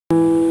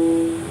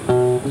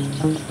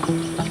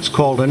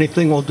called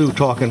Anything Will Do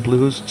Talking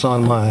Blues. It's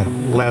on my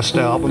last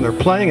album. They're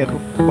playing it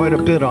quite a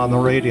bit on the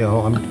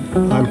radio.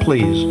 I'm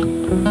pleased.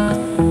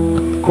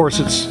 Of course,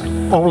 it's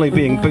only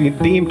being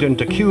beamed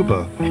into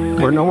Cuba,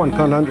 where no one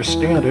can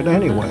understand it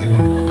anyway.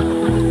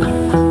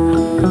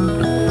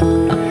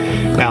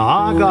 Now,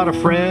 I got a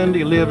friend,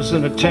 he lives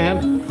in a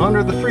tent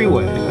under the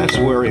freeway. That's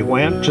where he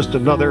went, just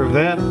another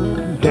vet,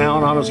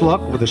 down on his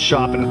luck with a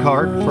shopping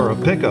cart for a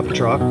pickup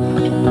truck.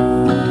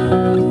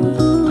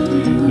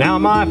 Now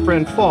my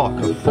friend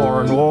fought a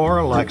foreign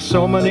war like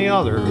so many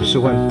others who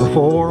went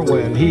before.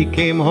 When he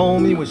came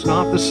home, he was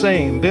not the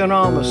same. Been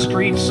on the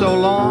street so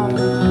long,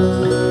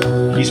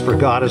 he's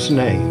forgot his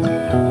name.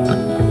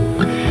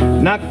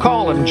 Now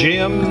call him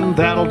Jim,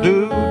 that'll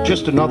do.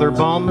 Just another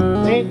bum,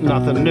 ain't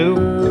nothing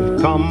new.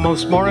 Come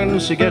most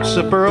mornings, he gets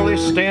up early,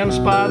 stands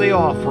by the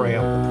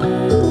off-ramp.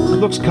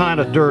 Looks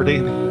kinda dirty,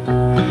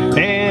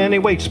 and he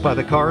waits by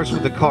the cars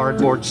with a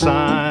cardboard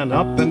sign.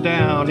 Up and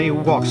down he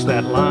walks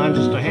that line,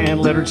 just a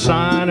hand-lettered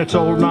sign. It's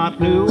old, not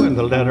new, and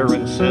the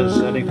lettering says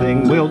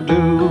anything will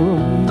do.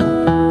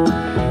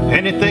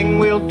 Anything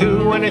will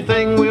do,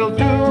 anything will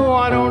do.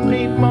 I don't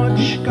need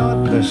much,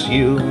 God bless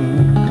you.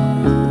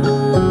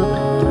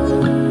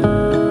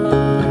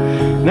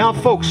 Now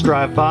folks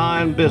drive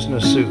by in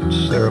business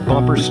suits. Their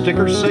bumper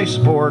stickers say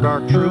support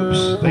our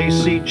troops. They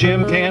see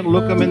Jim, can't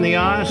look him in the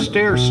eye,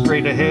 stare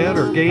straight ahead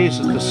or gaze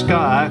at the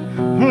sky.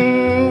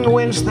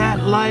 When's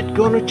that light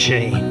gonna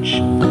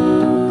change?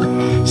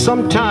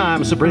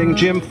 Sometimes I bring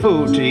Jim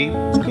food to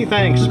eat. He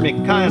thanks me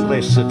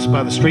kindly, sits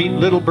by the street.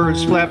 Little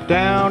birds flap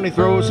down, he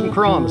throws them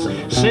crumbs,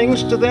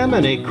 sings to them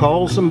and he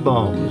calls them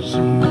bums.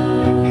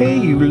 Hey,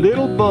 you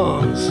little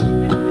bums.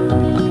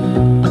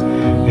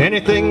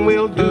 Anything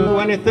will do,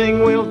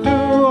 anything will do.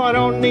 I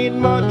don't need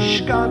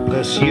much, God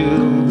bless you.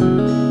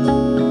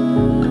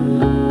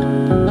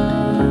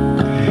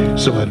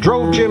 So I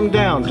drove Jim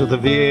down to the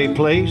VA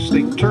place.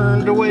 They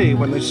turned away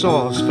when they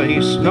saw his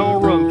face. No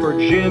room for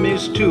Jim,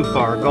 he's too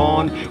far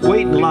gone.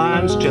 Waiting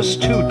lines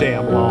just too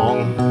damn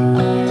long.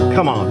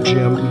 Come on,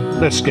 Jim,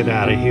 let's get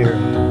out of here.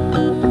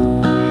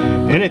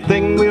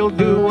 Anything will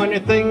do,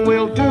 anything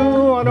will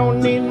do. I don't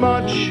need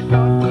much,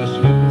 God bless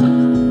you.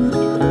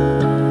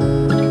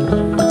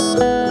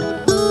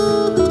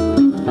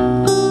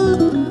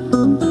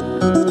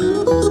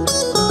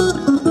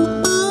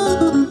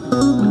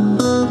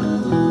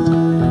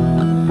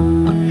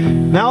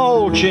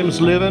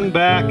 Jim's living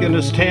back in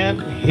his tent.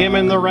 Him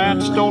and the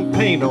rats don't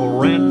pay no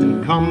rent.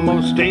 And come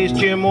most days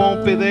Jim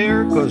won't be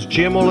there, 'cause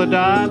Jim will have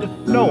died,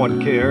 no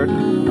one cared.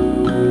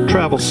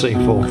 Travel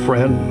safe, old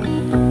friend,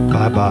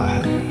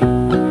 bye-bye.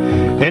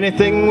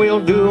 Anything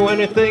will do,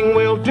 anything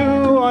will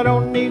do. I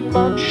don't need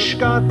much,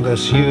 God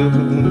bless you.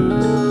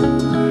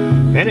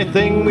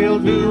 Anything will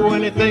do,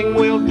 anything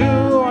will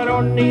do. I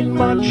don't need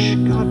much,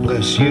 God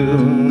bless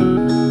you.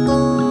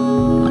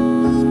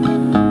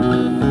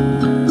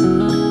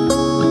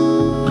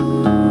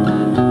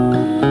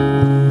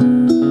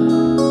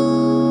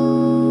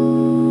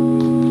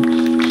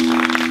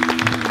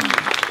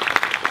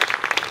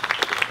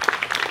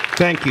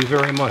 Thank you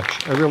very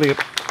much. I really,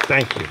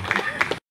 thank you.